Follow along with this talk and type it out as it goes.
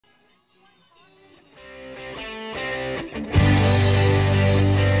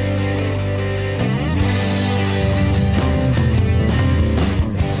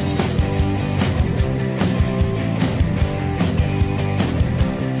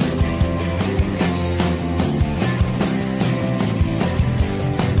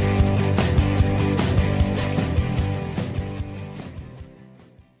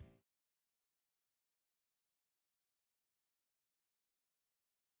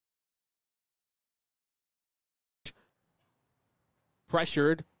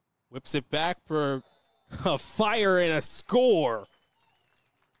pressured, whips it back for a fire and a score.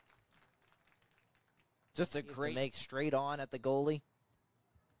 Just a great to make straight on at the goalie.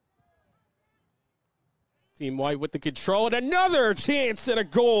 Team White with the control and another chance at a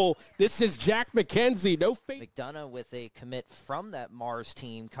goal. This is Jack McKenzie. No fake. McDonough with a commit from that Mars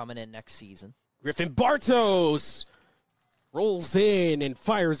team coming in next season. Griffin Bartos rolls in and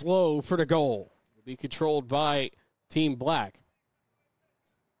fires low for the goal. Will be controlled by Team Black.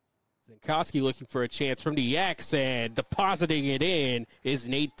 Zankowski looking for a chance from the X, and depositing it in is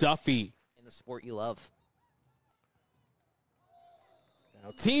Nate Duffy. In the sport you love.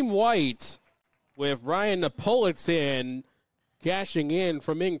 Now Team White with Ryan Napolitan cashing in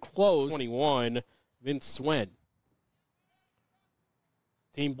from in close. 21, Vince Swen.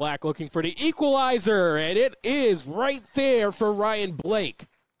 Team Black looking for the equalizer, and it is right there for Ryan Blake.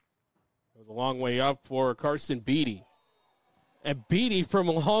 It was a long way up for Carson Beatty. And Beatty from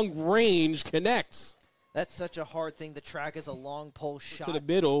long range connects. That's such a hard thing to track as a long pole shot. To the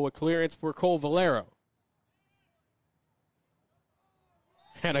middle, a clearance for Cole Valero.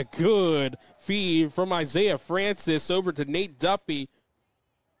 And a good feed from Isaiah Francis over to Nate Duffy.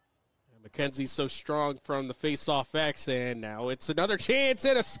 And McKenzie's so strong from the face-off X, and now it's another chance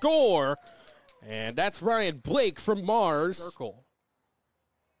and a score. And that's Ryan Blake from Mars. Circle.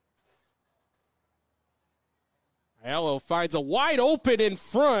 Aiello finds a wide open in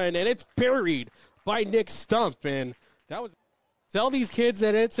front, and it's buried by Nick Stump. And that was, tell these kids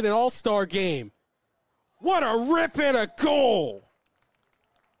that it's an all-star game. What a rip and a goal.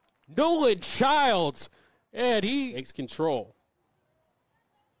 Nolan Childs, and he takes control.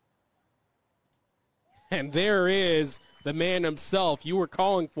 And there is the man himself. You were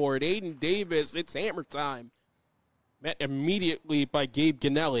calling for it. Aiden Davis, it's hammer time. Met immediately by Gabe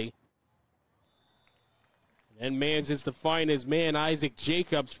Ganelli. And manages to find his man, Isaac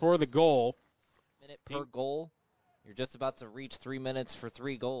Jacobs, for the goal. Minute per goal. You're just about to reach 3 minutes for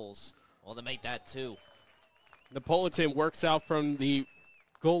 3 goals. Well, to make that 2. Napolitan works out from the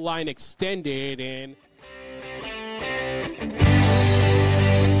goal line extended, and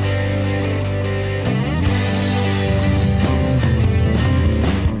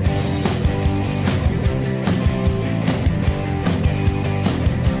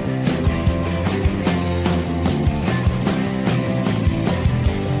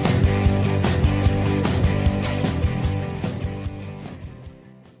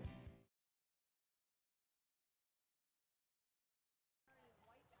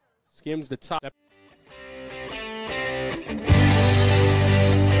skims the top.